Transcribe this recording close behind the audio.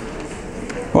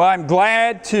Well, I'm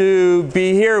glad to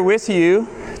be here with you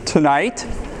tonight,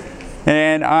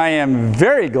 and I am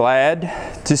very glad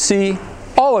to see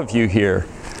all of you here.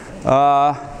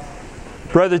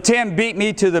 Brother Tim beat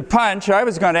me to the punch. I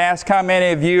was going to ask how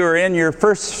many of you are in your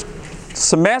first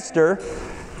semester,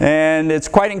 and it's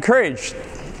quite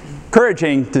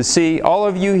encouraging to see all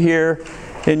of you here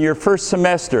in your first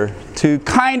semester to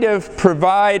kind of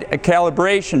provide a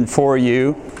calibration for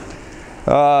you.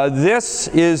 This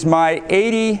is my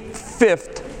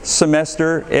 85th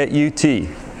semester at UT.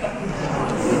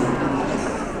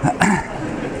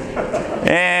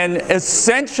 And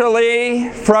essentially,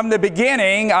 from the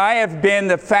beginning, I have been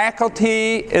the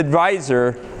faculty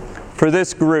advisor for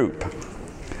this group.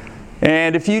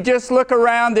 And if you just look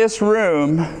around this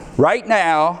room right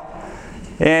now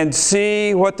and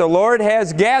see what the Lord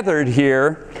has gathered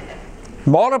here,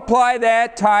 multiply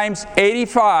that times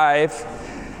 85,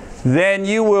 then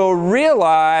you will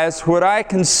realize what I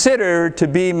consider to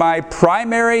be my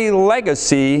primary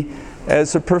legacy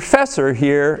as a professor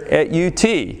here at UT.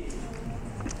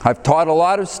 I've taught a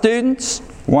lot of students,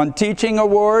 won teaching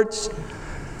awards.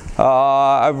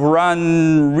 I've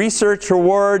run research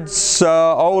awards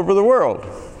all over the world.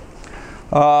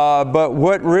 But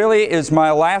what really is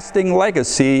my lasting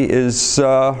legacy is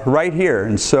right here.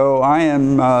 And so I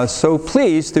am so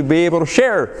pleased to be able to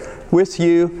share with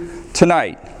you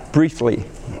tonight. Briefly.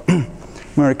 I'm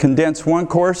going to condense one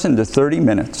course into 30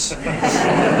 minutes.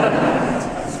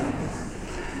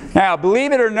 Now,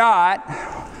 believe it or not,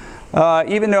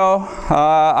 even though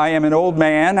I am an old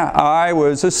man, I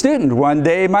was a student one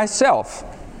day myself.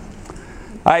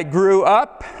 I grew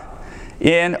up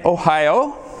in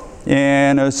Ohio,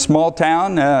 in a small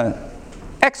town,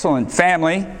 excellent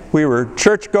family. We were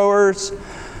churchgoers.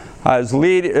 I was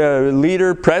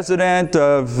leader, president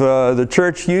of the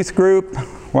church youth group.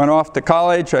 Went off to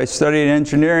college. I studied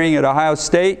engineering at Ohio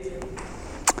State.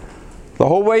 The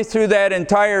whole way through that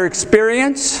entire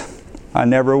experience, I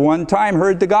never one time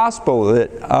heard the gospel that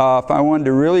if I wanted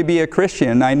to really be a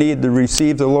Christian, I needed to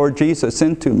receive the Lord Jesus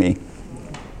into me.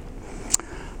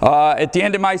 At the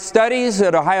end of my studies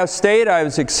at Ohio State, I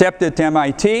was accepted to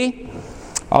MIT.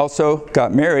 Also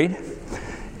got married.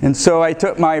 And so I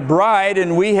took my bride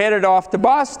and we headed off to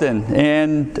Boston.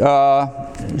 And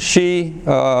she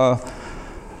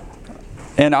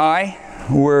and I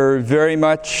were very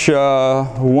much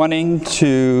wanting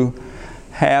to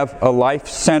have a life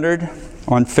centered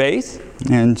on faith.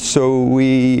 And so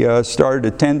we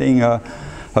started attending a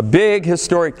big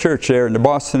historic church there in the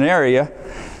Boston area.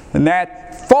 And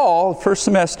that fall, first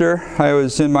semester, I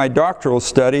was in my doctoral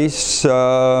studies.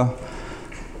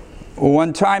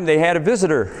 One time they had a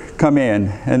visitor come in,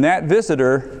 and that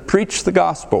visitor preached the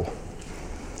gospel.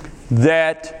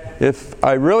 That if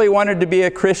I really wanted to be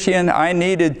a Christian, I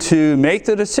needed to make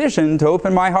the decision to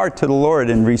open my heart to the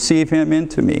Lord and receive Him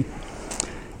into me.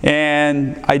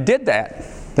 And I did that.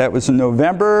 That was in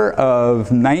November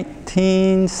of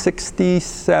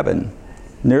 1967,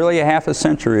 nearly a half a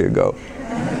century ago.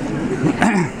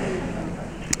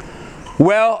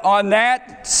 Well, on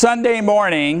that Sunday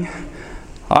morning,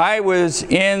 I was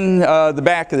in the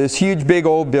back of this huge big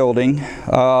old building,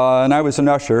 and I was an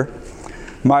usher.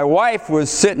 My wife was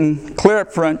sitting clear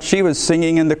up front. She was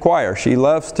singing in the choir. She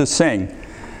loves to sing.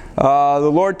 The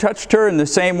Lord touched her in the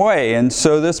same way, and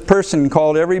so this person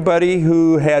called everybody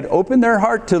who had opened their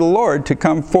heart to the Lord to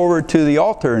come forward to the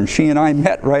altar, and she and I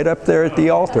met right up there at the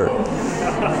altar.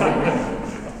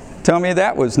 Tell me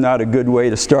that was not a good way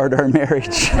to start our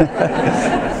marriage.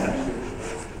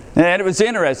 And it was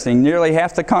interesting. Nearly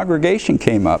half the congregation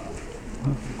came up.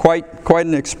 Quite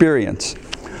an experience.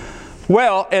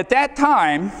 Well, at that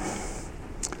time,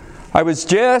 I was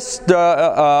just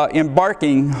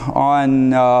embarking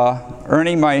on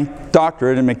earning my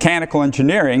doctorate in mechanical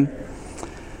engineering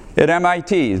at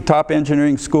MIT, the top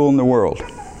engineering school in the world.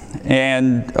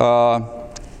 And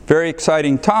very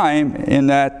exciting time in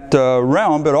that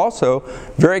realm, but also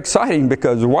very exciting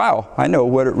because, wow, I know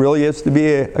what it really is to be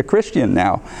a Christian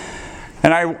now.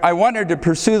 And I wanted to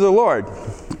pursue the Lord.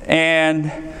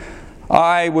 And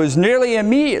I was nearly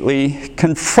immediately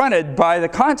confronted by the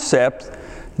concept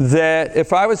that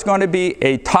if I was going to be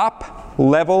a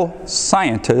top-level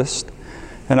scientist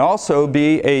and also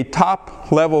be a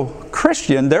top-level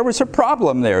Christian, there was a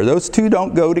problem there. Those two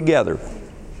don't go together.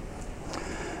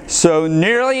 So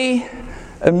nearly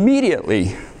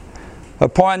immediately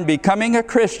upon becoming a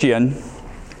Christian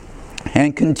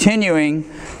and continuing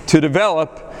to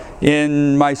develop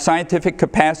in my scientific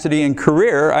capacity and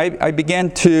career, I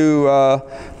began to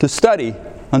study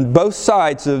on both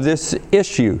sides of this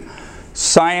issue,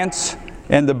 science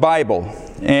and the Bible.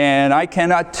 And I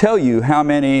cannot tell you how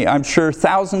many, I'm sure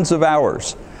thousands of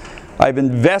hours I've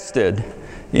invested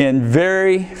in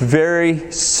very,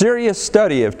 very serious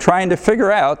study of trying to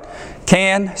figure out,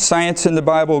 can science and the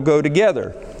Bible go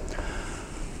together?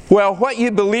 Well, what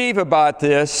you believe about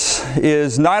this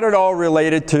is not at all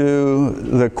related to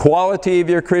the quality of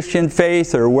your Christian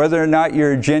faith or whether or not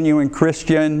you're a genuine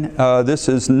Christian. This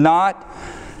is not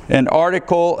an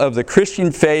article of the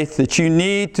Christian faith that you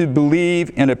need to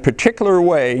believe in a particular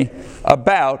way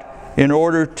about in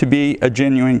order to be a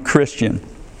genuine Christian.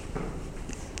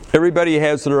 Everybody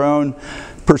has their own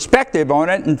perspective on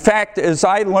it. In fact, as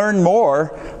I learn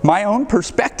more, my own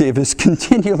perspective is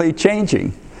continually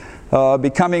changing,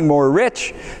 becoming more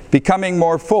rich, becoming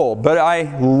more full. But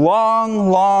I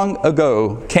long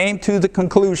ago came to the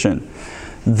conclusion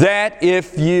that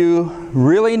if you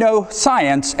really know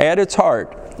science at its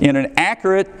heart, in an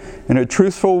accurate and a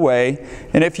truthful way,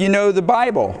 and if you know the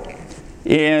Bible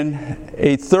in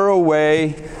a thorough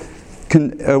way,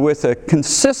 with a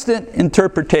consistent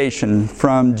interpretation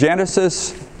from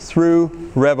Genesis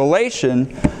through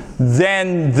Revelation,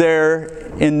 then there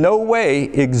in no way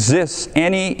exists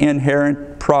any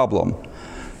inherent problem.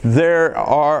 There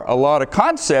are a lot of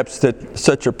concepts that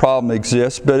such a problem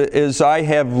exists, but as I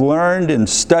have learned and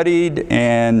studied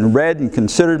and read and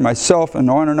considered myself and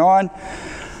on,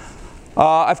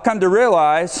 I've come to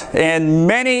realize, and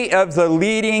many of the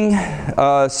leading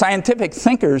scientific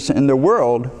thinkers in the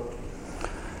world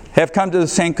have come to the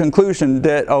same conclusion,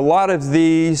 that a lot of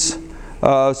these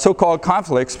so-called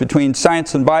conflicts between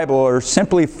science and Bible are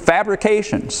simply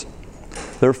fabrications.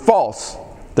 They're false.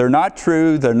 They're not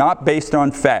true. They're not based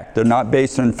on fact. They're not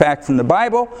based on fact from the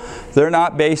Bible. They're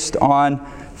not based on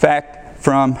fact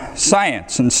from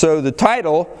science. And so the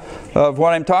title of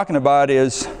what I'm talking about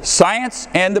is Science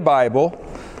and the Bible,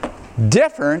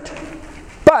 Different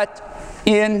but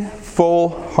in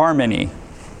Full Harmony.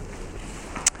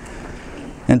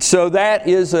 And so that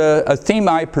is a theme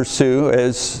I pursue.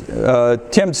 As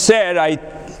Tim said,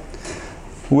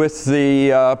 with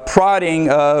the prodding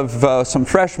of some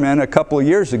freshmen a couple of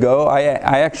years ago, I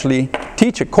actually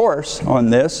teach a course on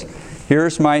this.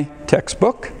 Here's my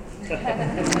textbook.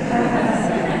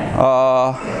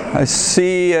 I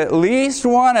see at least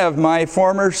one of my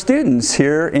former students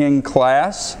here in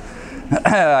class.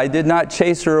 I did not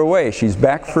chase her away. She's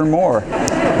back for more.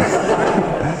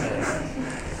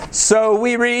 So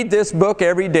we read this book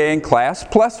every day in class,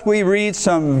 plus we read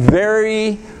some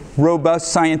very robust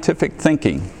scientific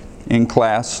thinking in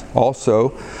class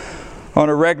also on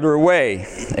a regular way.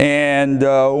 And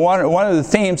one of the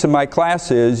themes of my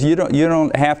class is you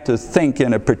don't have to think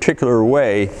in a particular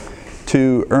way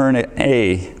to earn an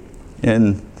A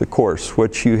in the course.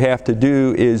 What you have to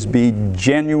do is be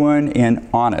genuine and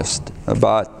honest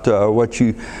about what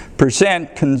you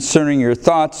present concerning your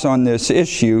thoughts on this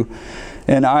issue.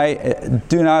 And I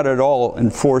do not at all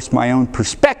enforce my own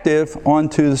perspective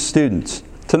onto the students.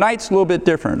 Tonight's a little bit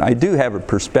different. I do have a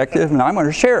perspective, and I'm going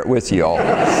to share it with you all.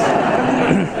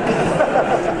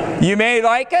 You may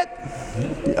like it.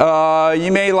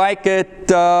 You may like it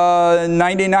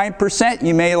 99%.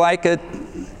 You may like it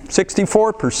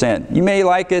 64%. You may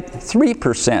like it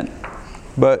 3%.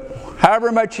 But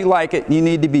however much you like it, you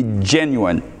need to be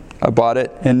genuine about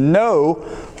it and know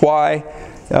why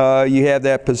you have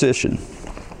that position.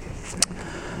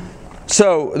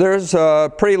 So there's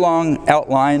a pretty long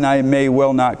outline. I may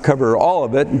well not cover all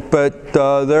of it, but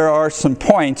there are some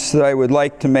points that I would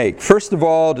like to make. First of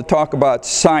all, to talk about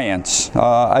science.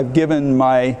 I've given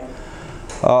my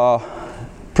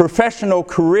professional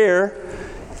career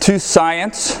to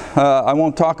science. I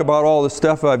won't talk about all the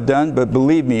stuff I've done, but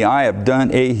believe me, I have done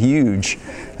a huge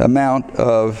amount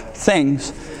of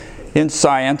things in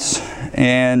science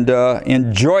and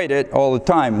enjoyed it all the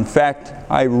time. In fact,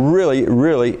 I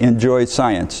really enjoy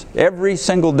science. Every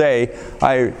single day,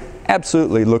 I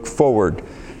absolutely look forward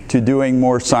to doing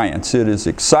more science. It is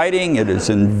exciting, it is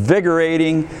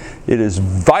invigorating, it is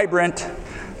vibrant.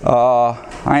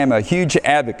 I am a huge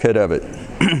advocate of it.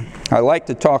 I like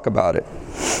to talk about it.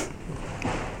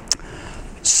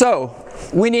 So,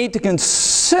 we need to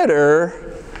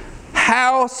consider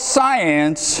how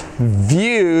science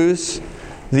views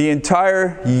the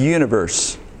entire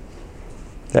universe.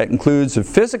 That includes the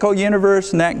physical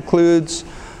universe, and that includes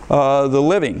the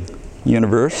living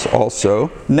universe also.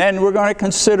 And then we're going to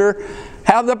consider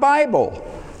how the Bible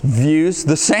views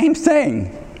the same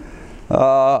thing.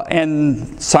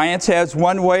 And science has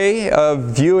one way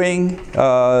of viewing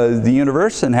the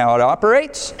universe and how it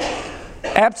operates.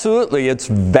 Absolutely, it's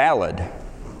valid.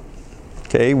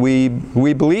 Okay, we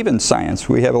believe in science.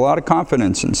 We have a lot of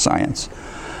confidence in science.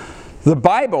 The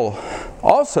Bible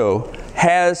also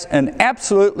has an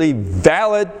absolutely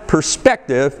valid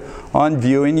perspective on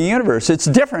viewing the universe. It's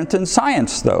different than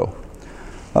science, though.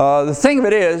 The thing of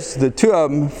it is, the two of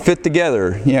them fit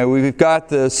together. You know, we've got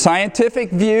the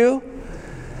scientific view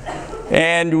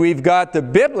and we've got the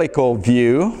biblical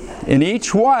view, and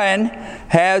each one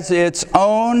has its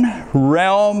own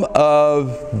realm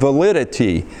of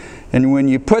validity. And when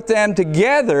you put them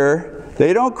together,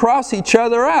 they don't cross each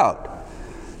other out.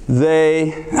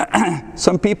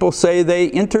 Some people say they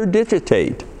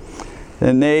interdigitate,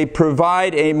 and they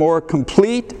provide a more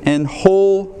complete and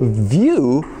whole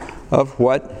view of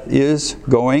what is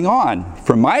going on.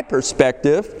 From my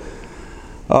perspective,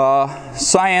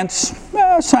 science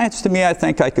to me, I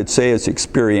think I could say is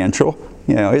experiential.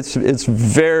 You know, it's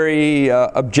very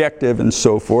objective and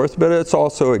so forth, but it's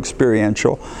also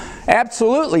experiential.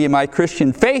 Absolutely, my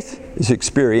Christian faith is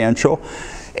experiential.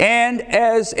 And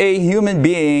as a human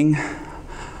being,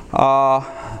 it's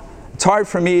hard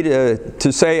for me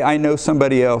to say I know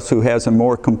somebody else who has a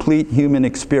more complete human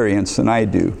experience than I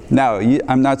do. Now,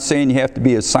 I'm not saying you have to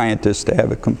be a scientist to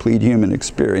have a complete human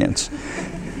experience.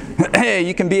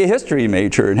 You can be a history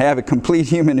major and have a complete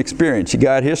human experience. You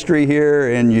got history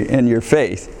here and your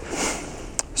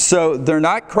faith. So they're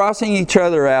not crossing each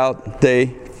other out. They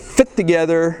fit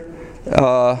together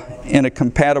in a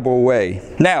compatible way.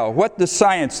 Now, what does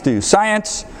science do?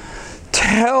 Science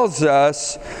tells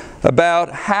us about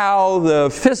how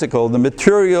the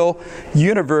material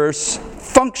universe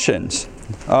functions.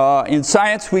 In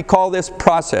science, we call this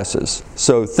processes.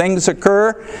 So things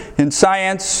occur in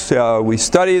science. We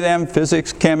study them: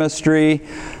 physics, chemistry,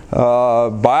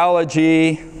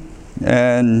 biology,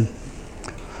 and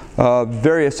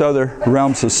various other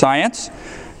realms of science.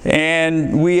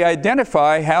 And we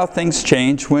identify how things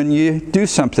change when you do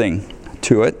something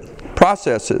to it.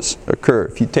 Processes occur.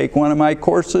 If you take one of my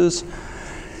courses,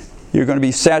 you're going to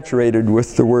be saturated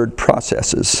with the word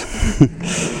processes.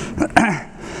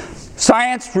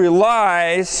 Science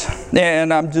relies,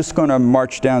 and I'm just going to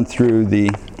march down through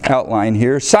the outline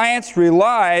here. Science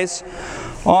relies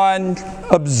on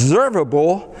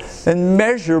observable and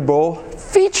measurable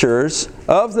features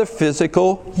of the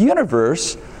physical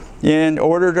universe in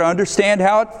order to understand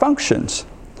how it functions.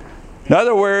 In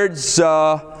other words,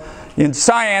 in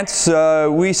science,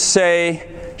 we say,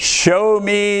 show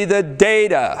me the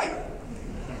data.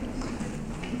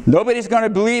 Nobody's going to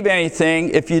believe anything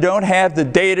if you don't have the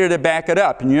data to back it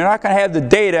up. And you're not going to have the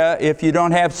data if you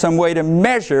don't have some way to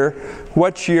measure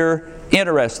what you're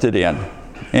interested in.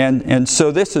 And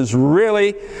so this is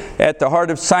really at the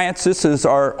heart of science. This is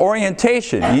our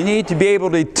orientation. You need to be able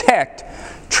to detect,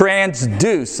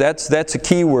 transduce. That's a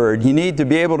key word. You need to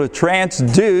be able to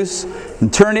transduce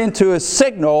and turn into a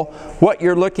signal what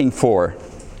you're looking for.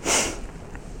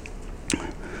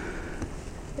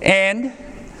 And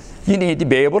you need to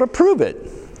be able to prove it.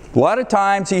 A lot of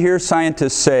times you hear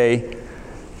scientists say,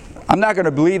 I'm not going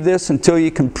to believe this until you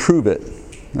can prove it.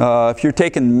 If you're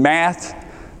taking math,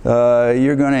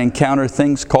 you're going to encounter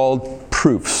things called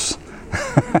proofs.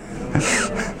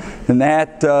 And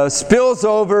that spills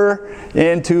over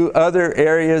into other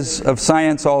areas of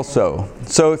science also.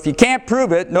 So if you can't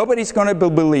prove it, nobody's going to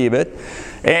believe it.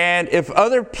 And if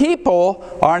other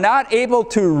people are not able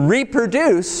to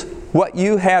reproduce what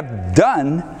you have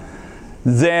done,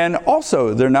 then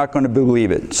also they're not going to believe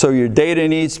it. So your data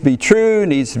needs to be true,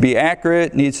 needs to be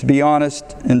accurate, needs to be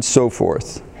honest, and so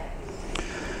forth.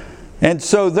 And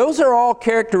so those are all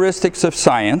characteristics of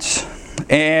science.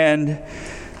 And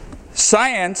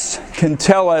science can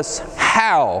tell us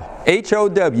how,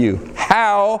 H-O-W,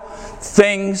 how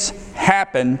things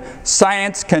happen.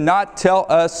 Science cannot tell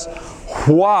us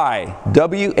why,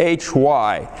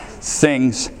 W-H-Y,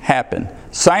 things happen.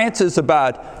 Science is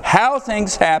about how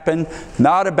things happen,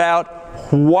 not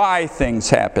about why things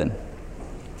happen.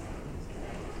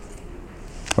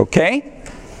 Okay?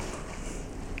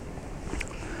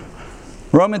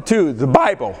 Romans 2, the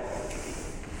Bible.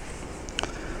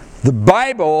 The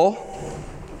Bible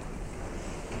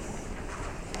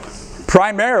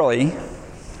primarily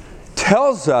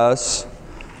tells us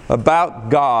about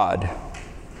God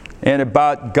and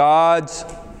about God's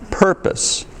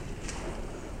purpose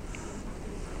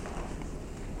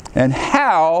and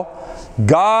how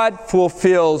God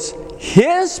fulfills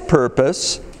His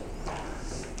purpose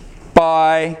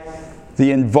by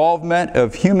the involvement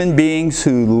of human beings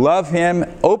who love Him,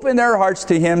 open their hearts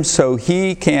to Him so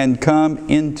He can come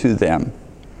into them.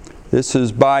 This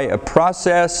is by a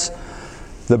process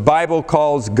the Bible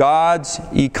calls God's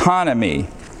economy.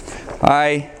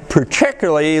 I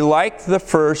particularly like the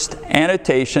first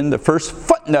annotation, the first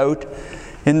footnote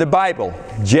in the Bible.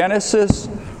 Genesis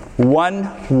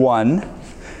 1:1.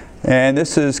 And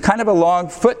this is kind of a long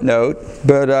footnote,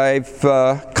 but I've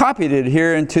copied it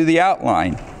here into the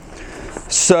outline.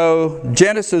 So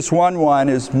Genesis 1:1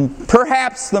 is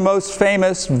perhaps the most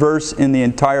famous verse in the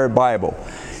entire Bible.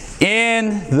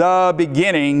 In the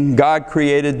beginning, God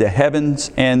created the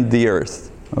heavens and the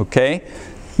earth. Okay?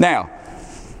 Now,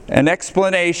 an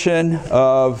explanation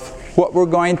of what we're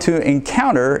going to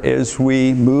encounter as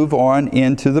we move on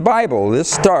into the Bible. This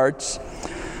starts,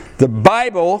 the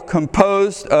Bible,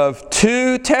 composed of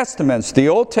two testaments, the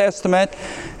Old Testament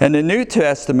and the New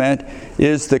Testament,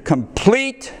 is the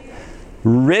complete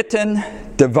written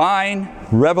divine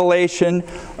revelation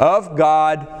of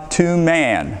God to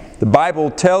man. The Bible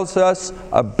tells us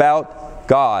about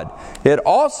God. It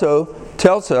also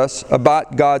tells us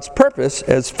about God's purpose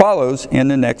as follows in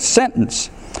the next sentence.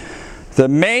 The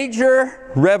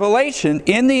major revelation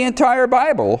in the entire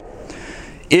Bible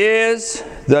is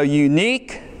the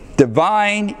unique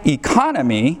divine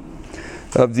economy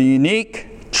of the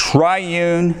unique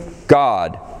triune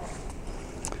God.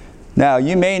 Now,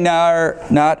 you may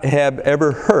not have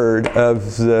ever heard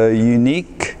of the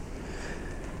unique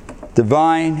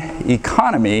divine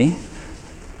economy,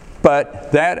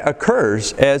 but that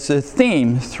occurs as a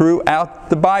theme throughout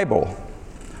the Bible.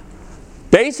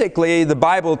 Basically, the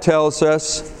Bible tells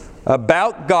us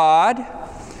about God,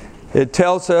 it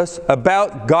tells us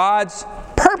about God's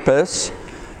purpose,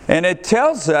 and it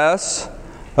tells us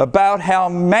about how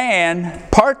man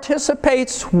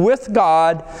participates with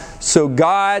God so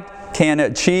God can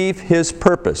achieve His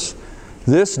purpose.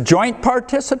 This joint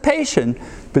participation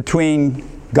between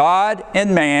God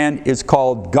and man is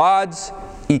called God's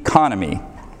economy.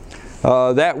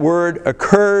 That word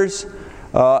occurs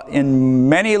in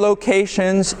many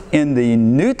locations in the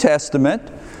New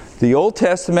Testament. The Old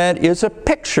Testament is a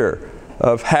picture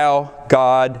of how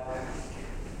God,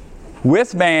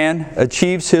 with man,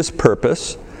 achieves His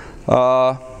purpose.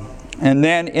 And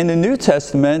then in the New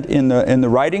Testament, in the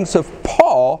writings of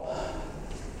Paul,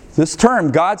 this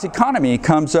term, God's economy,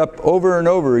 comes up over and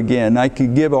over again. I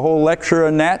could give a whole lecture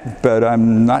on that, but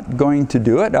I'm not going to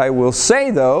do it. I will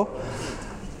say, though,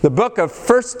 the book of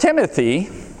 1 Timothy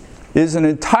is an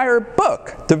entire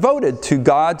book devoted to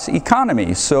God's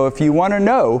economy. So if you want to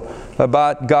know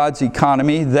about God's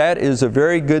economy, that is a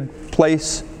very good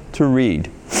place to read.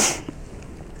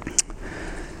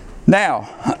 Now,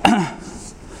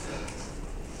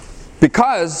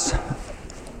 because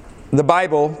the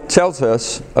Bible tells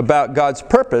us about God's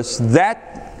purpose,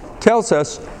 that tells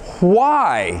us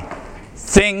why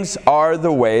things are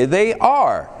the way they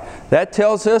are. That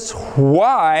tells us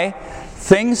why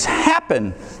things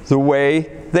happen the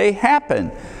way they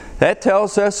happen. That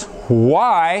tells us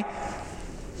why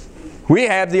we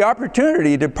have the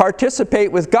opportunity to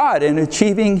participate with God in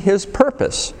achieving His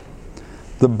purpose.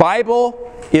 The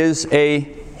Bible is a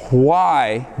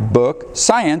why book.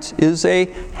 Science is a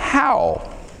how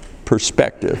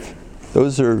perspective.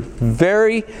 Those are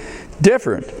very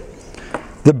different.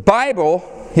 The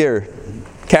Bible, here,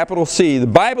 capital C, the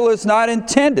Bible is not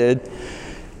intended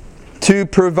to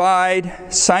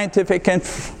provide scientific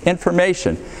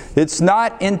information. It's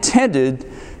not intended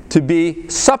to be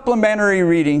supplementary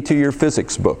reading to your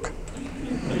physics book.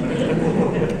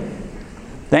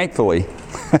 Thankfully.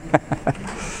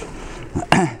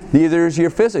 Neither is your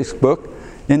physics book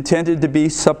intended to be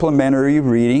supplementary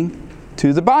reading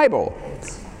to the Bible.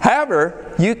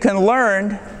 However, you can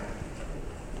learn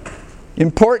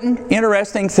important,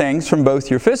 interesting things from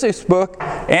both your physics book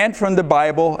and from the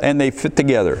Bible, and they fit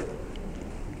together.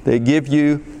 They give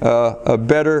you a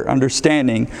better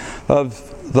understanding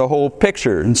of the whole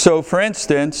picture. And so, for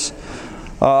instance,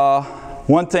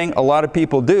 one thing a lot of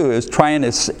people do is try and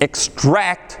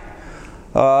extract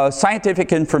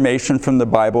scientific information from the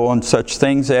Bible on such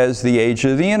things as the age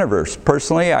of the universe.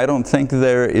 Personally, I don't think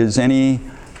there is any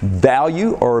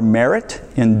value or merit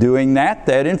in doing that.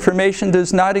 That information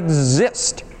does not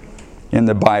exist in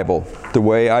the Bible the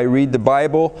way I read the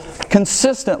Bible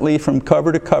consistently from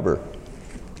cover to cover.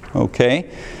 Okay?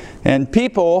 And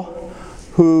people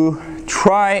who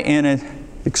try and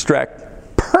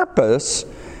extract purpose,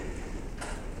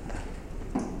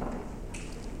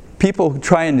 people who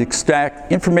try and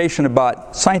extract information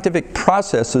about scientific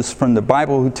processes from the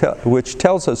Bible which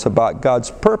tells us about God's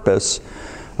purpose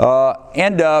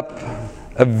end up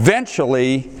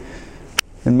eventually,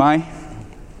 in my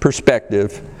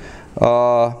perspective,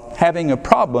 having a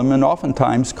problem and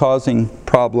oftentimes causing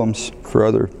problems for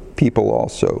other people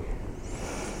also.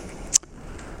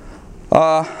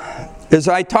 As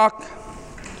I talk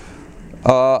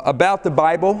about the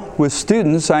Bible with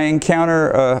students, I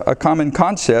encounter a common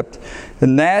concept,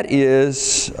 and that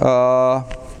is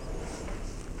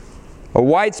a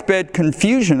widespread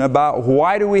confusion about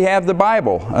why do we have the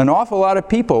Bible. An awful lot of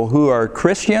people who are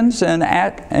Christians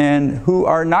and who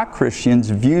are not Christians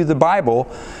view the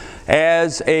Bible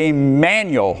as a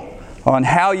manual on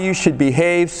how you should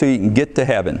behave so you can get to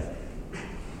heaven.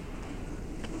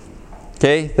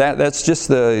 Okay, that's just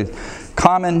the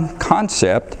common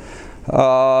concept.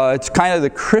 It's kind of the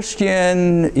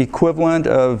Christian equivalent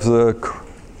of the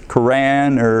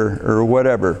Quran or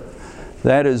whatever.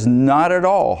 That is not at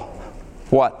all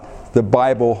what the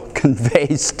Bible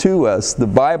conveys to us. The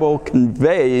Bible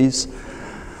conveys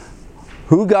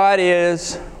who God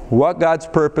is, what God's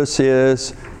purpose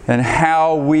is, and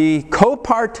how we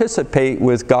co-participate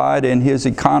with God and His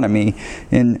economy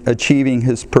in achieving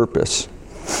His purpose.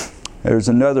 There's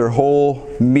another whole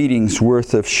meeting's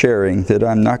worth of sharing that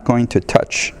I'm not going to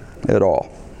touch at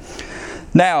all.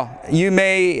 Now, you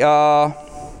may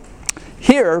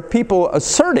hear people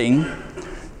asserting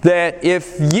that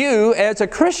if you, as a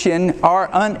Christian, are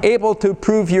unable to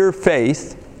prove your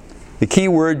faith, the key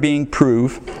word being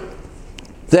prove,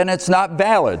 then it's not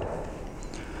valid.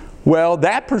 Well,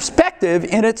 that perspective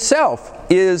in itself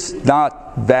is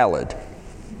not valid.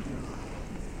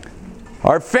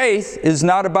 Our faith is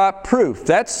not about proof.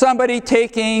 That's somebody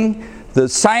taking the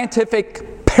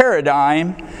scientific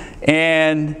paradigm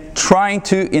and trying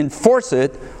to enforce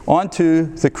it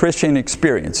onto the Christian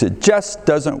experience. It just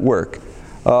doesn't work.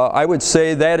 I would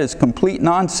say that is complete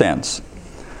nonsense.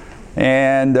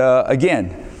 And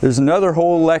again, there's another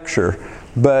whole lecture,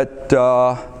 but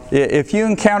if you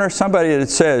encounter somebody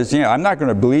that says, I'm not going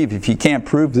to believe if you can't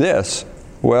prove this,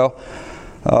 well,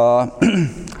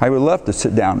 I would love to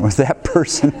sit down with that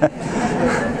person.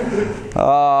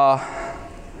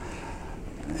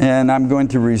 And I'm going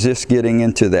to resist getting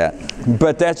into that.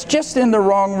 But that's just in the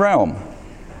wrong realm.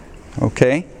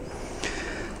 Okay?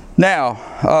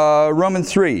 Now,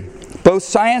 Romans 3. Both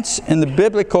science and the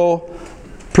biblical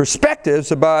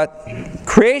perspectives about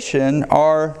creation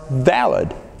are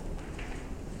valid.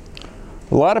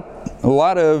 A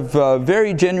lot of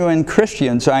very genuine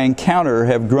Christians I encounter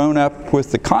have grown up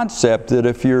with the concept that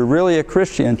if you're really a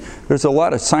Christian, there's a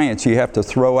lot of science you have to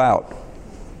throw out.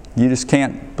 You just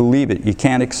can't believe it. You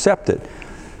can't accept it.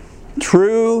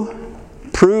 True,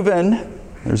 proven,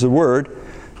 there's a word,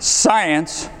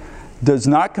 science does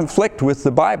not conflict with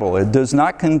the Bible. It does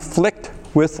not conflict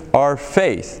with our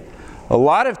faith. A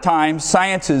lot of times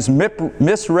science is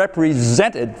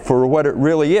misrepresented for what it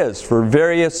really is, for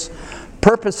various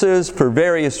purposes, for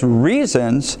various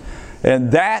reasons,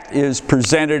 and that is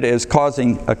presented as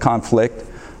causing a conflict.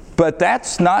 But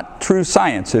that's not true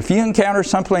science. If you encounter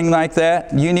something like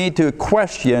that, you need to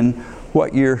question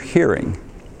what you're hearing.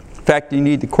 In fact, you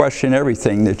need to question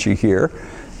everything that you hear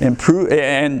and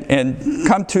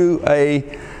come to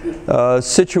a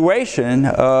situation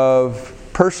of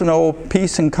personal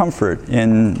peace and comfort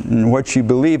in what you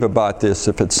believe about this.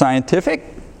 If it's scientific,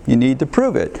 you need to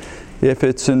prove it. If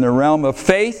it's in the realm of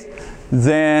faith,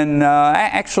 then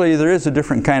actually there is a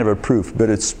different kind of a proof, but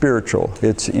it's spiritual.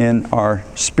 It's in our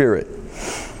spirit.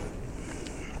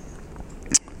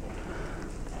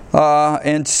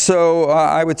 And so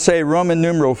I would say Roman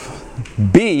numeral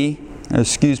B,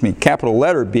 capital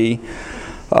letter B,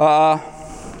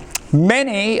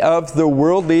 many of the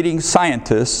world-leading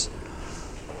scientists,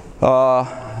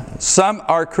 some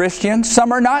are Christians,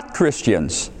 some are not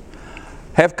Christians,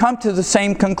 have come to the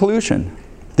same conclusion,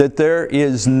 that there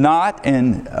is not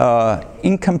an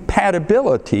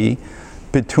incompatibility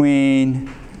between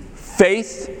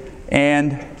faith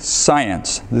and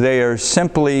science. They are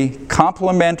simply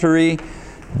complementary,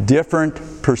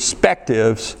 different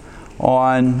perspectives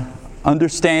on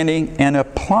understanding and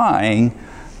applying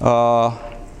an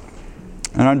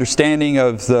understanding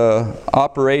of the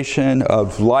operation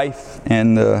of life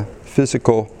and the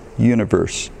physical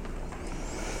universe.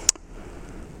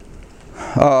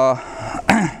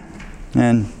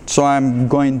 And so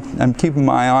I'm keeping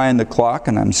my eye on the clock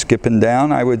and I'm skipping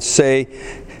down. I would say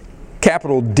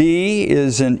capital D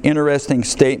is an interesting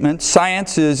statement.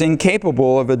 Science is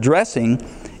incapable of addressing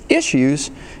issues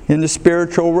in the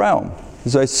spiritual realm.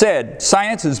 As I said,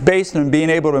 science is based on being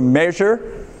able to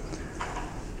measure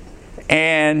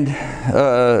and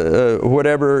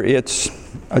whatever it's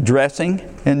addressing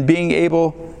and being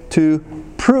able to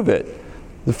prove it.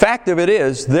 The fact of it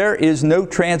is, there is no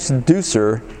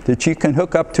transducer that you can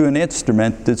hook up to an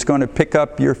instrument that's going to pick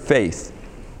up your faith.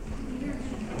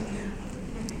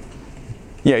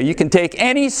 Yeah, you can take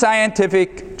any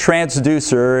scientific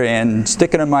transducer and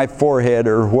stick it on my forehead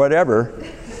or whatever,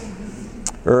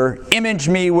 or image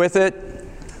me with it,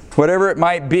 whatever it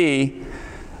might be.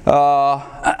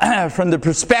 from the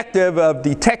perspective of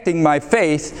detecting my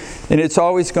faith, and it's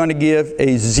always going to give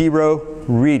a 0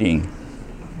 reading.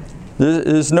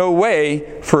 There's no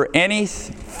way for any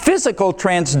physical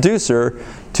transducer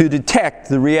to detect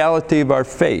the reality of our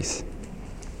faith.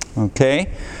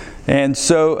 Okay? And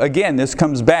so, again, this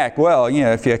comes back, well,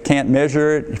 if you can't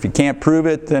measure it, if you can't prove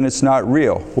it, then it's not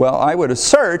real. Well, I would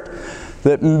assert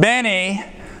that many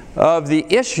of the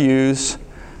issues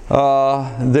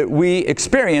that we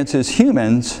experience as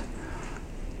humans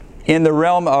in the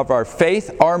realm of our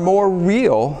faith are more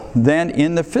real than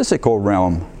in the physical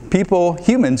realm.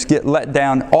 Humans get let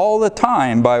down all the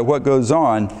time by what goes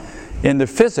on in the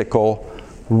physical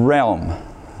realm.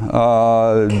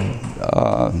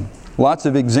 Lots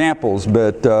of examples,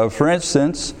 but for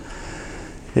instance,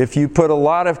 if you put a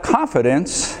lot of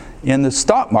confidence in the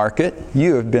stock market,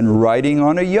 you have been riding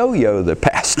on a yo-yo the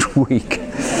past week.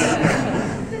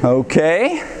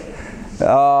 Okay?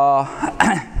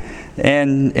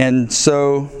 And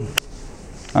so,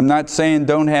 I'm not saying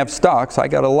don't have stocks. I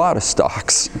got a lot of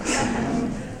stocks.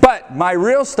 But my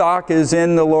real stock is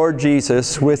in the Lord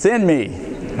Jesus within me.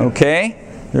 Okay?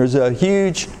 There's a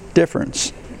huge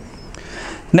difference.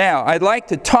 Now, I'd like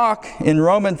to talk in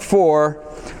Romans 4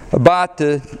 about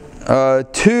the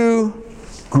two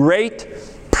great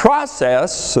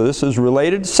process, so this is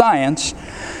related to science,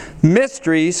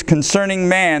 mysteries concerning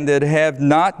man that have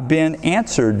not been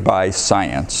answered by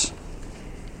science.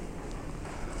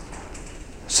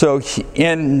 So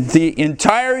in the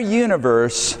entire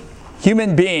universe,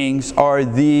 human beings are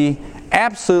the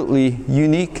absolutely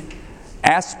unique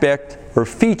aspect or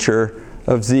feature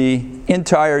of the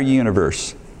entire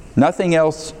universe. Nothing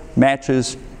else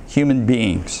matches human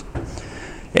beings.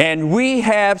 And we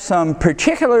have some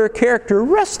particular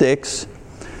characteristics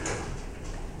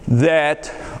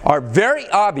that are very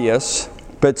obvious,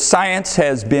 but science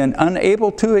has been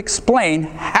unable to explain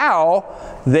how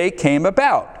they came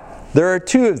about. There are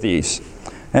two of these,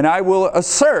 and I will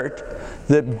assert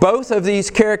that both of these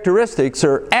characteristics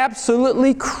are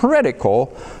absolutely critical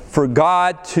for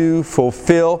God to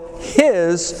fulfill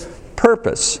His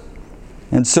purpose.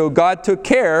 And so God took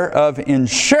care of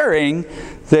ensuring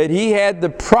that He had the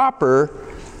proper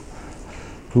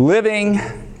living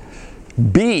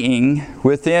being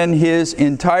within His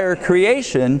entire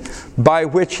creation by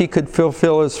which He could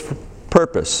fulfill His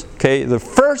purpose. Okay, the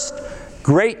first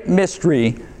great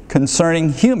mystery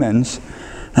concerning humans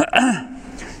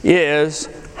is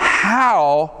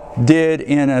how did,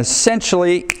 in an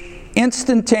essentially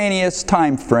instantaneous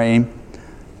time frame,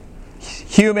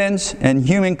 humans and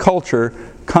human culture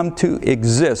come to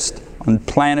exist on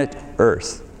planet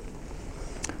Earth.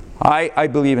 I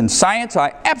believe in science.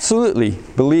 I absolutely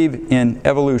believe in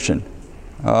evolution.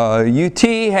 UT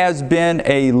has been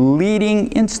a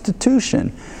leading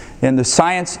institution in the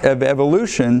science of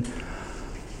evolution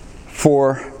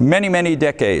for many, many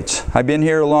decades. I've been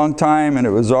here a long time, and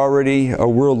it was already a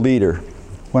world leader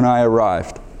when I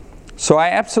arrived. So I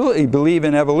absolutely believe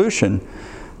in evolution.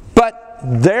 But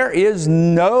there is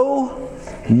no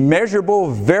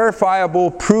measurable,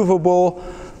 verifiable, provable,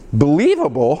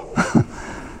 believable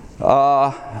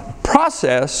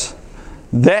process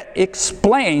that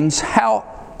explains how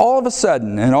all of a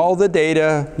sudden, and all the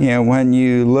data, when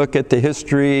you look at the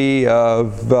history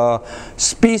of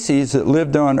species that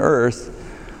lived on Earth,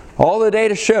 all the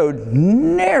data showed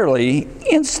nearly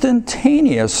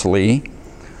instantaneously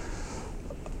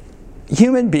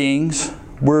human beings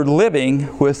were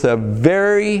living with a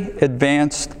very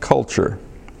advanced culture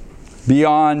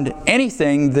beyond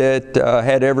anything that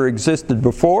had ever existed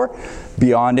before,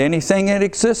 beyond anything that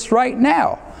exists right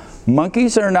now.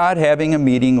 Monkeys are not having a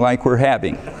meeting like we're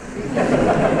having.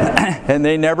 And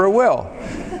they never will.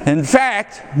 In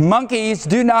fact, monkeys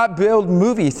do not build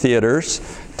movie theaters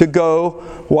to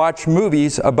go watch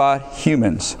movies about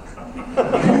humans.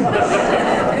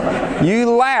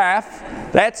 You laugh.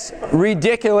 That's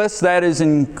ridiculous. That is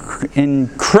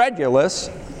incredulous.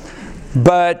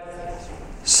 But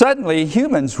suddenly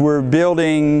humans were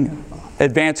building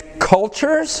advanced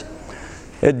cultures,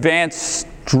 advanced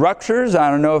structures. I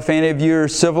don't know if any of you are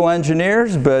civil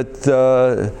engineers, but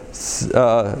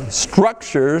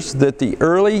structures that the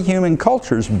early human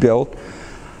cultures built,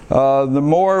 the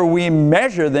more we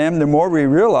measure them, the more we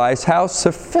realize how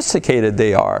sophisticated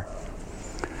they are.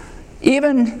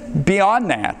 Even beyond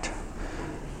that,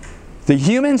 the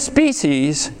human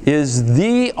species is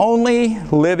the only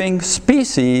living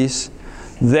species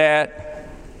that,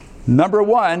 number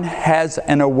one, has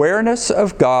an awareness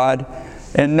of God,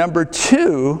 and number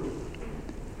two,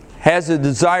 has a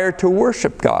desire to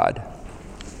worship God.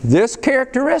 This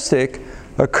characteristic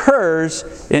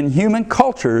occurs in human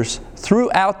cultures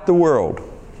throughout the world.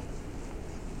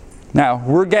 Now,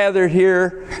 we're gathered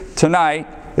here tonight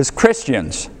as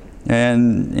Christians,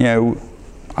 and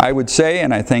I would say,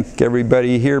 and I think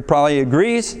everybody here probably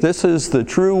agrees, this is the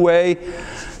true way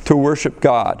to worship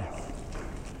God.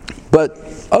 But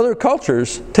other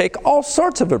cultures take all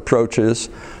sorts of approaches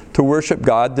to worship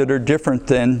God that are different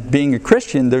than being a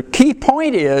Christian. The key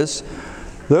point is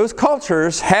those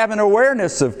cultures have an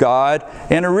awareness of God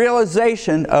and a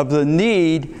realization of the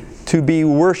need to be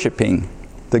worshiping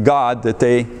the God that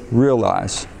they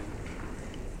realize.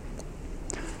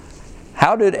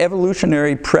 How did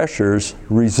evolutionary pressures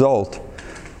result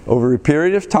over a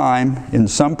period of time in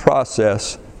some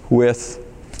process with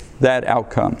that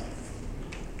outcome?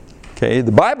 Okay,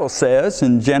 the Bible says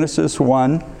in Genesis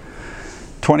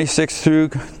 1:26 through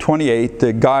 28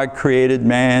 that God created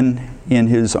man in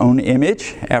His own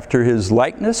image, after His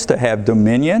likeness, to have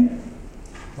dominion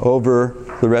over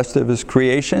the rest of His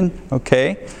creation.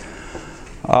 Okay,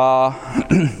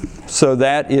 so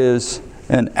that is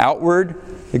an outward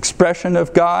expression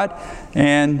of God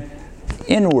and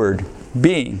inward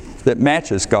being that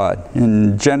matches God.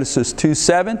 In Genesis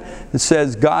 2:7 it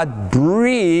says God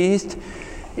breathed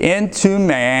into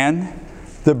man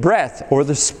the breath or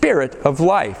the spirit of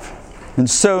life. And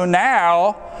so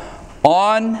now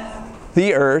on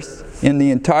the earth, in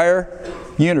the entire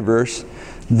universe,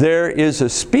 there is a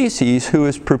species who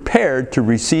is prepared to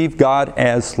receive God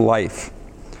as life.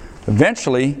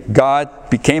 Eventually, God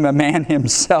became a man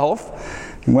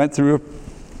Himself. He went through a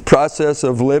process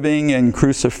of living in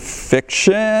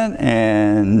crucifixion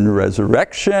and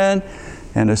resurrection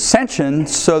and ascension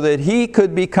so that He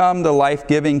could become the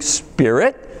life-giving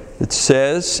Spirit. It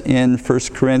says in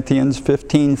 1 Corinthians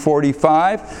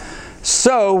 15:45,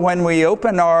 so when we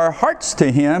open our hearts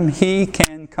to Him, He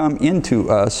can come into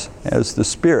us as the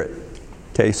Spirit.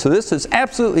 Okay, so this is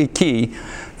absolutely key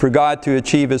for God to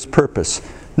achieve His purpose.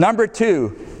 Number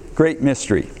 2, great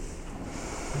mystery.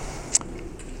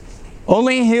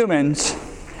 Only humans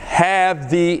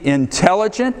have the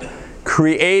intelligent,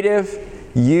 creative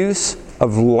use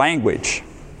of language.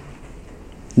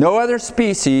 No other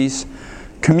species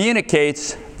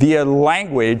communicates via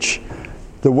language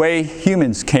the way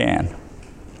humans can.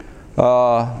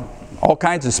 All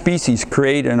kinds of species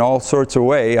create in all sorts of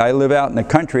ways. I live out in the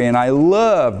country and I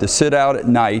love to sit out at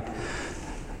night,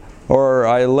 or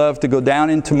I love to go down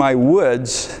into my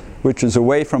woods, which is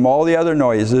away from all the other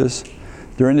noises,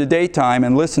 during the daytime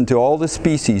and listen to all the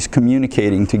species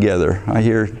communicating together. I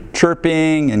hear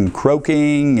chirping and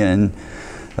croaking and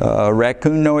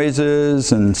raccoon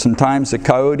noises, and sometimes the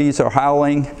coyotes are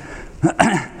howling.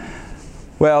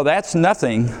 Well, that's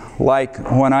nothing like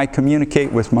when I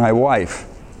communicate with my wife,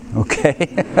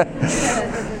 okay?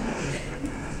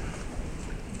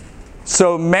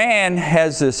 So man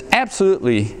has this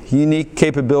absolutely unique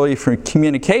capability for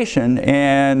communication,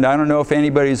 and I don't know if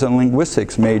anybody's a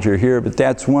linguistics major here, but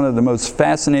that's one of the most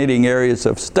fascinating areas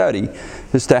of study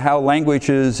as to how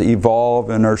languages evolve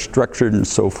and are structured and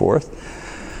so forth.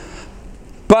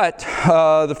 But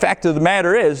the fact of the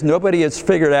matter is, nobody has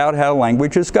figured out how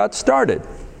languages got started.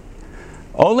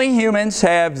 Only humans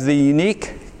have the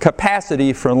unique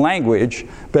capacity for language,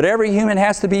 but every human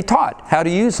has to be taught how to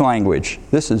use language.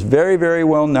 This is very, very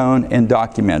well known and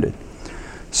documented.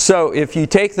 So if you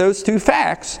take those two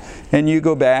facts and you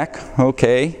go back,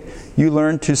 okay, you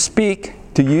learn to speak,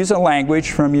 to use a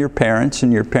language from your parents,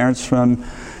 and your parents from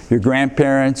your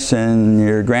grandparents, and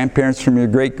your grandparents from your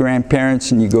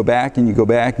great-grandparents, and you go back and you go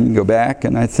back and you go back,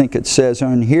 and I think it says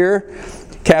on here,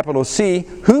 capital C,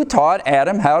 who taught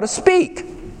Adam how to speak?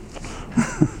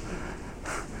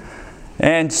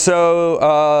 And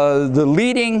so the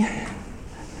leading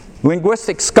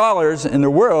linguistic scholars in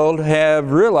the world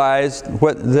have realized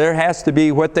there has to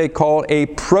be what they call a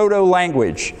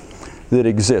proto-language that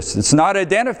exists. It's not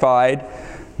identified,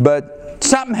 but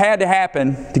something had to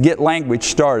happen to get language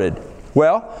started.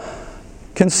 Well,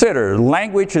 consider,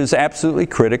 language is absolutely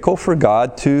critical for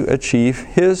God to achieve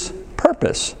His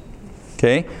purpose.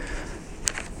 Okay?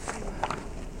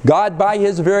 God, by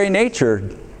His very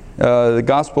nature, the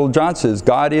Gospel of John says,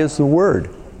 God is the Word.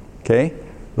 Okay?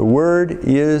 The Word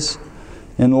is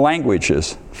in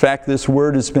languages. In fact, this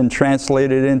word has been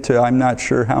translated into I'm not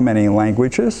sure how many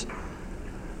languages.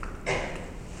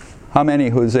 How many,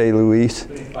 Jose Luis?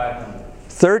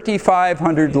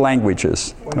 3,500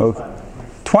 languages.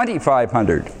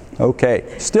 2,500.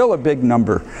 Okay. Still a big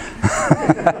number.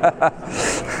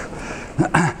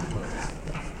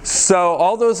 So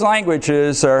all those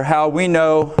languages are how we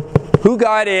know who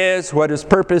God is, what His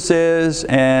purpose is,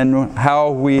 and how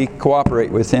we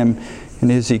cooperate with Him in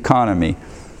His economy.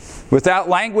 Without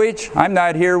language, I'm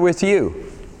not here with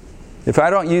you. If I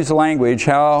don't use language,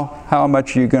 how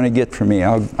much are you going to get from me?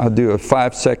 I'll do a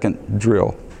 5-second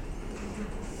drill.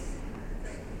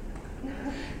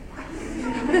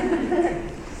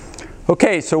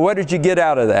 Okay, so what did you get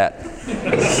out of that?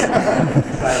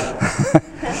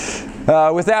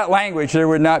 Without language, there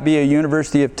would not be a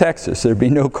University of Texas. There'd be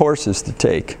no courses to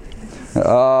take.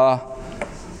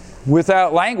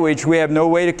 Without language, we have no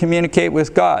way to communicate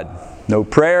with God. No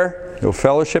prayer, no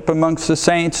fellowship amongst the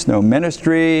saints, no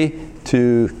ministry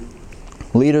to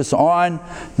lead us on,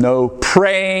 no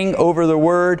praying over the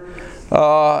Word.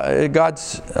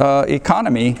 God's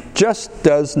economy just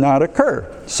does not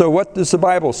occur. So what does the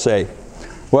Bible say?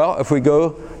 Well, if we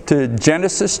go to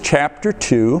Genesis chapter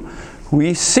 2,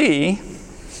 we see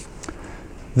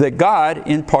that God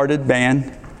imparted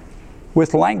man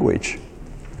with language.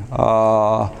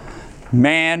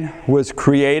 Man was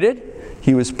created.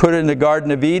 He was put in the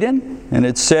Garden of Eden, and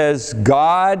it says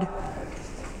God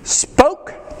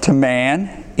spoke to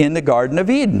man in the Garden of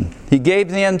Eden. He gave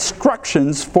the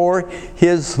instructions for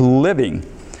his living.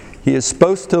 He is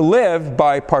supposed to live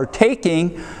by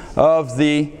partaking of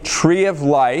the tree of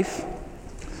life.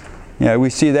 Yeah, we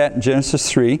see that in Genesis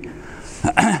 3.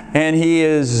 And he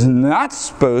is not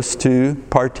supposed to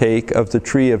partake of the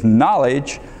tree of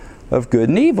knowledge of good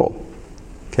and evil.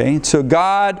 Okay, so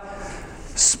God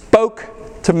spoke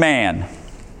to man,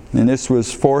 and this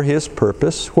was for his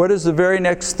purpose. What is the very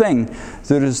next thing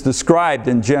that is described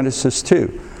in Genesis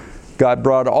 2? God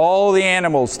brought all the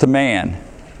animals to man,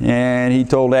 and he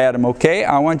told Adam, okay,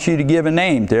 I want you to give a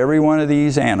name to every one of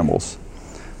these animals.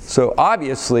 So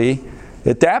obviously,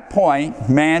 at that point,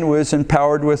 man was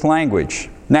empowered with language.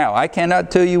 Now, I cannot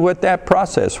tell you what that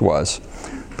process was,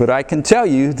 but I can tell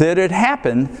you that it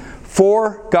happened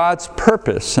for God's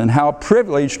purpose, and how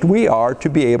privileged we are to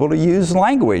be able to use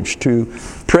language to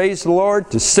praise the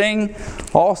Lord, to sing,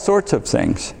 all sorts of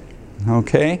things.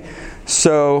 Okay?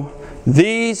 So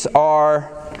these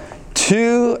are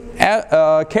two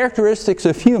characteristics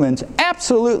of humans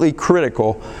absolutely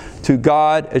critical to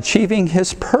God achieving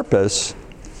His purpose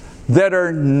that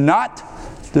are not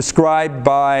described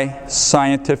by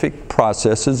scientific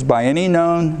processes, by any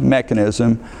known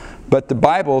mechanism, but the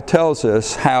Bible tells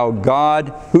us how God,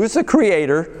 who is the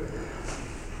Creator,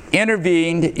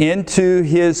 intervened into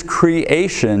His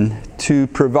creation to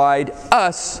provide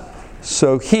us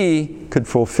so He could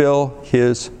fulfill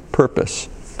His purpose.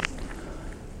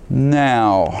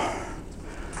 Now,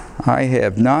 I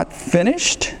have not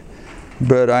finished,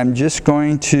 but I'm just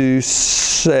going to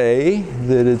say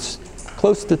that it's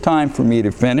close to time for me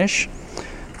to finish.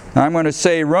 I'm going to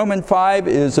say Romans 5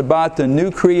 is about the new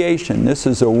creation. This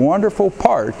is a wonderful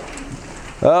part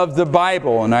of the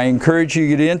Bible, and I encourage you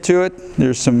to get into it.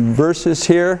 There's some verses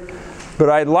here, but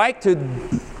I'd like to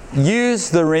use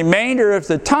the remainder of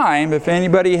the time if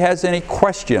anybody has any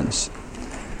questions.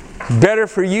 Better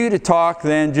for you to talk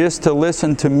than just to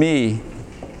listen to me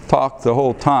talk the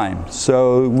whole time.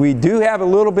 So we do have a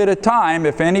little bit of time.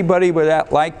 If anybody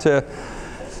would like to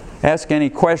ask any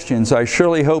questions, I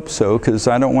surely hope so, because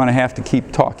I don't want to have to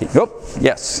keep talking. Oh,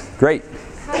 yes, great.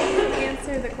 How do you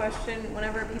answer the question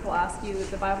whenever people ask you,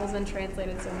 the Bible's been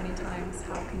translated so many times,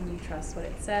 how can you trust what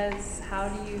it says? How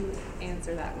do you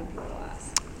answer that when people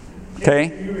ask? Okay.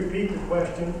 Can you repeat the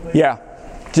question, please? Yeah,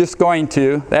 just going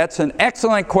to. That's an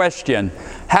excellent question.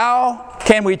 How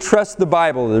can we trust the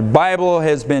Bible? The Bible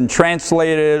has been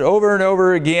translated over and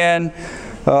over again.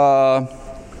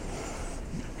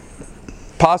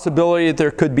 Possibility that there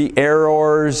could be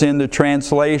errors in the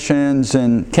translations,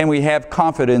 and can we have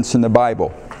confidence in the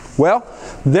Bible? Well,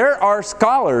 there are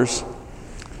scholars,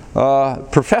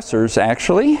 professors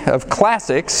actually, of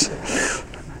classics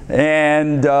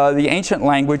and the ancient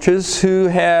languages who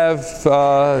have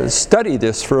studied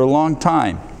this for a long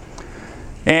time.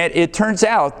 And it turns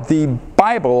out the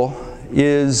Bible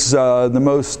is the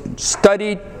most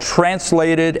studied,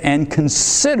 translated, and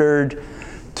considered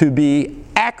to be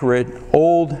accurate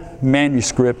old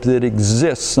manuscript that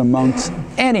exists amongst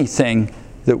anything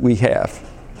that we have.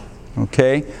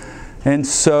 Okay? And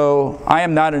so I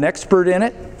am not an expert in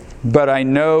it, but I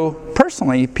know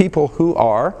personally people who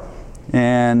are,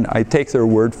 and I take their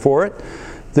word for it,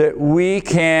 that we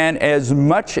can, as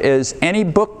much as any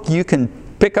book you can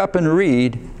pick up and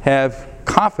read, have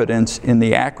confidence in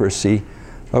the accuracy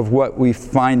of what we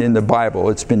find in the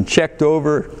Bible. It's been checked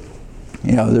over.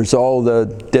 You know, there's all the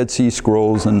Dead Sea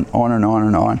Scrolls and on and on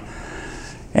and on.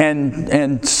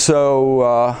 And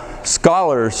so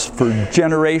scholars for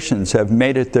generations have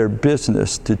made it their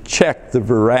business to check the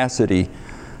veracity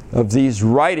of these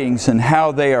writings and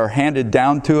how they are handed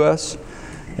down to us.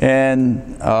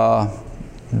 And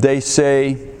they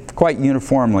say quite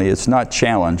uniformly, it's not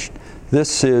challenged,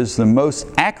 this is the most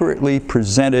accurately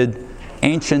presented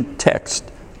ancient text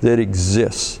that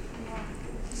exists.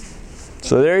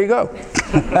 So there you go.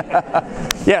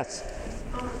 Yes?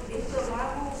 If the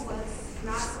Bible was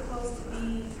not supposed to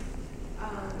be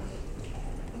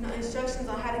instructions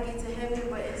on how to get to heaven,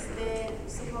 but instead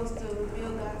supposed to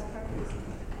reveal God's purpose,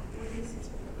 what is it?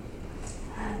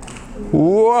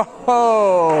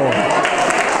 Whoa!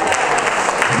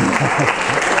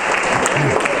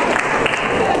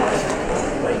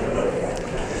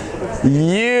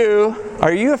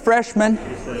 Are you a freshman?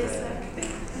 Yes, sir.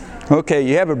 Okay,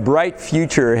 you have a bright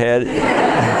future ahead.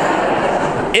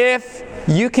 If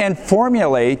you can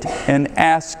formulate and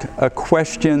ask a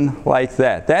question like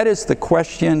that. That is the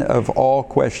question of all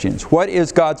questions. What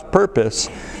is God's purpose?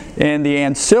 And the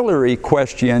ancillary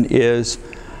question is,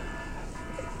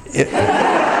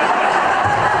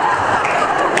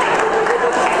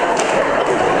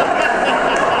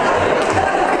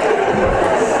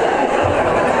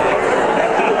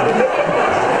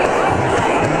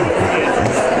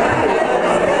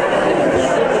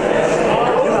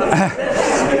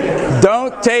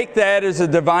 don't take that as a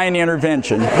divine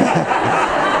intervention.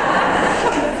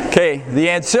 Okay, the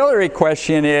ancillary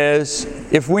question is,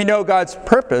 if we know God's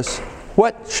purpose,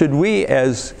 what should we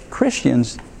as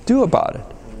Christians do about it?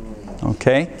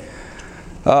 Okay?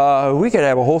 We could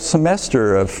have a whole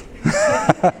semester of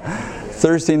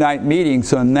Thursday night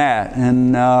meetings on that.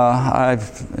 And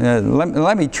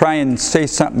let me try and say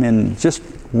something in just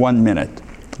 1 minute.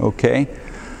 Okay?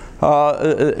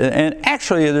 And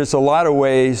actually, there's a lot of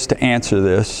ways to answer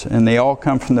this, and they all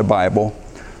come from the Bible.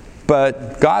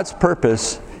 But God's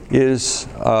purpose is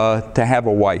to have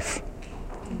a wife.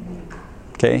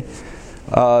 Okay?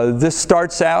 This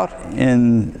starts out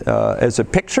as a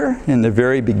picture in the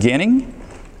very beginning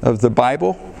of the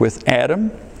Bible with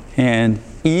Adam, and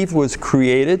Eve was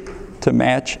created to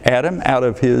match Adam out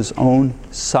of his own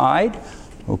side.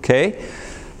 Okay?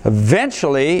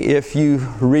 Eventually, if you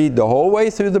read the whole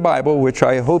way through the Bible, which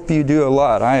I hope you do a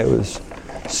lot, I was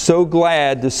so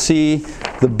glad to see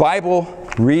the Bible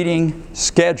reading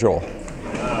schedule.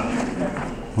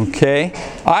 Okay?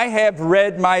 I have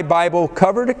read my Bible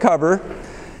cover to cover,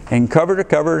 and cover to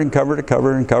cover, and cover to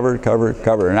cover, and cover to cover, and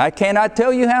cover. And I cannot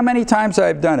tell you how many times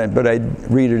I've done it, but I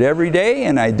read it every day,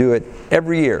 and I do it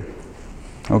every year.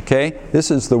 Okay? This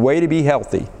is the way to be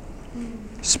healthy,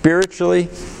 spiritually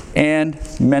and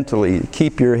mentally.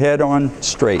 Keep your head on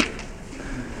straight.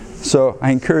 So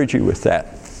I encourage you with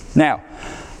that. Now,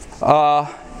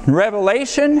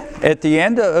 Revelation, at the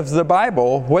end of the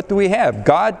Bible, what do we have?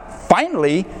 God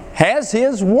finally has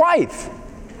His wife.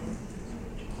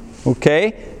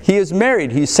 Okay? He is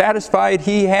married. He's satisfied.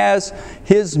 He has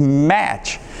His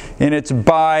match. And it's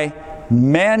by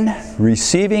men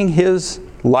receiving His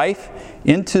life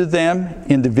into them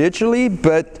individually,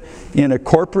 but in a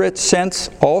corporate sense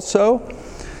also,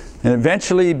 and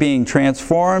eventually being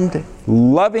transformed,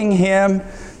 loving Him,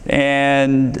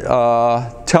 and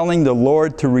telling the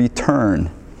Lord to return.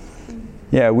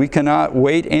 Yeah, we cannot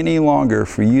wait any longer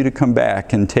for you to come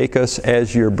back and take us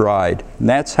as your bride. And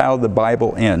that's how the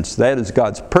Bible ends. That is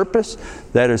God's purpose.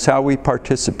 That is how we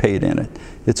participate in it.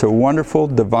 It's a wonderful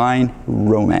divine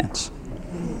romance.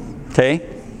 Okay?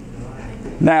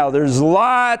 Now, there's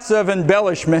lots of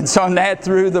embellishments on that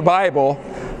through the Bible,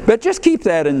 but just keep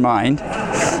that in mind.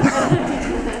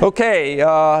 Okay,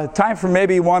 time for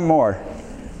maybe one more.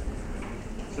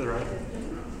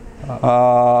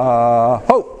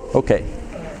 Okay.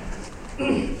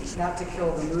 Not to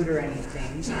kill the mood or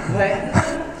anything, but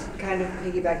kind of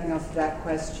piggybacking off of that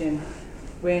question,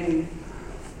 when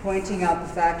pointing out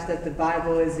the fact that the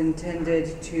Bible is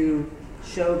intended to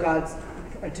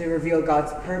reveal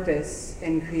God's purpose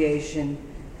in creation,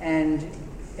 and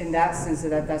in that sense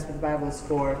that's what the Bible is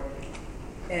for.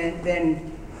 And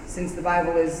then, since the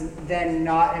Bible is then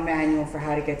not a manual for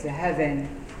how to get to heaven,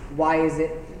 why is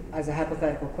it, as a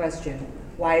hypothetical question,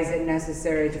 why is it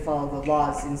necessary to follow the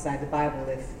laws inside the Bible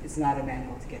if it's not a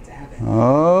manual to get to heaven?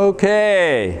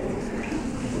 Okay.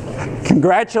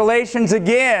 Congratulations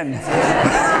again.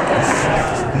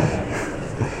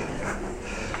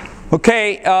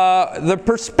 Okay, the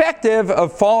perspective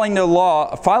of following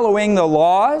the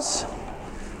laws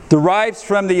derives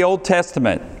from the Old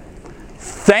Testament.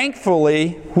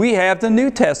 Thankfully, we have the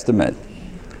New Testament.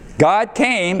 God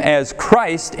came as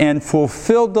Christ and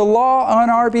fulfilled the law on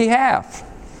our behalf.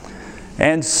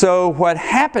 And so what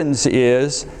happens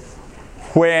is,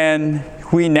 when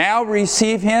we now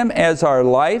receive Him as our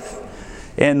life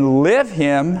and live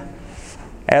Him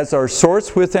as our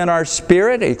source within our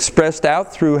spirit, expressed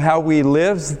out through how we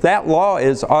live, that law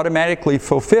is automatically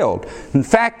fulfilled. In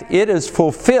fact, it is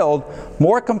fulfilled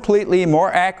more completely, more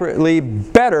accurately,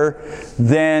 better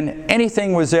than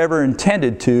anything was ever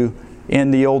intended to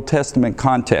in the Old Testament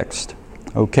context.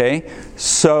 Okay?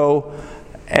 So,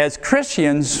 as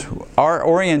Christians, our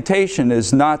orientation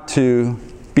is not to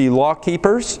be law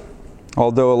keepers,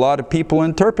 although a lot of people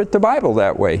interpret the Bible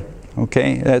that way.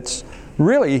 Okay? That's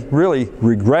really, really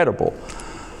regrettable.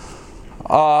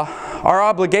 Our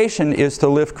obligation is to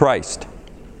live Christ.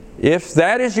 If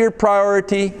that is your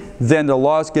priority, then the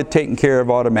laws get taken care of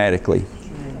automatically.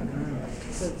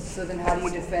 So then how do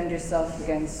you defend yourself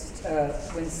against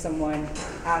when someone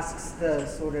asks the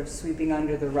sort of sweeping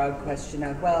under the rug question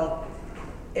of, well,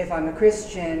 if I'm a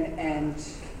Christian and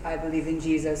I believe in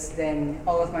Jesus, then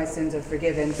all of my sins are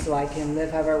forgiven, so I can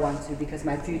live however I want to because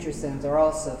my future sins are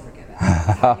also forgiven.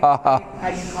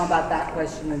 How do you combat that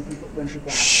question when people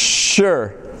ask?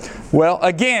 Sure. Well,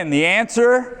 again, the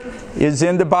answer is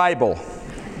in the Bible.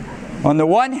 On the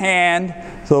one hand,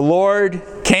 the Lord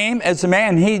came as a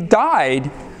man. He died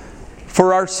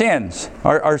for our sins.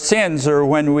 Our sins are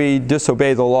when we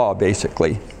disobey the law,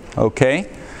 basically. Okay?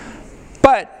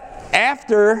 But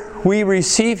after we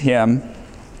receive Him,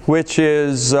 which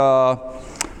is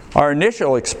our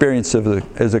initial experience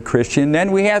as a Christian,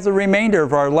 then we have the remainder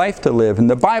of our life to live. And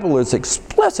the Bible is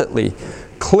explicitly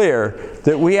clear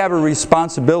that we have a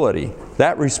responsibility.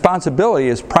 That responsibility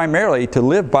is primarily to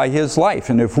live by His life.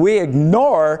 And if we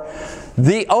ignore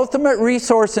the ultimate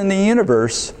resource in the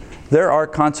universe, there are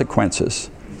consequences.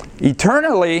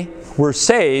 Eternally, we're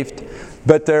saved,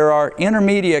 but there are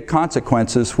intermediate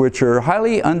consequences which are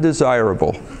highly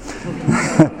undesirable.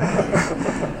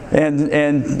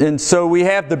 And so we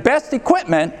have the best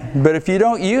equipment, but if you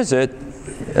don't use it,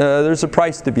 there's a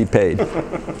price to be paid.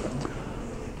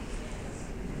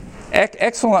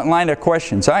 Excellent line of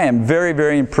questions. I am very,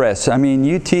 very impressed. I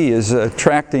mean, UT is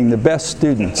attracting the best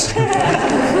students.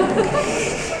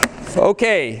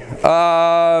 Okay,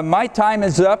 my time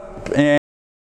is up.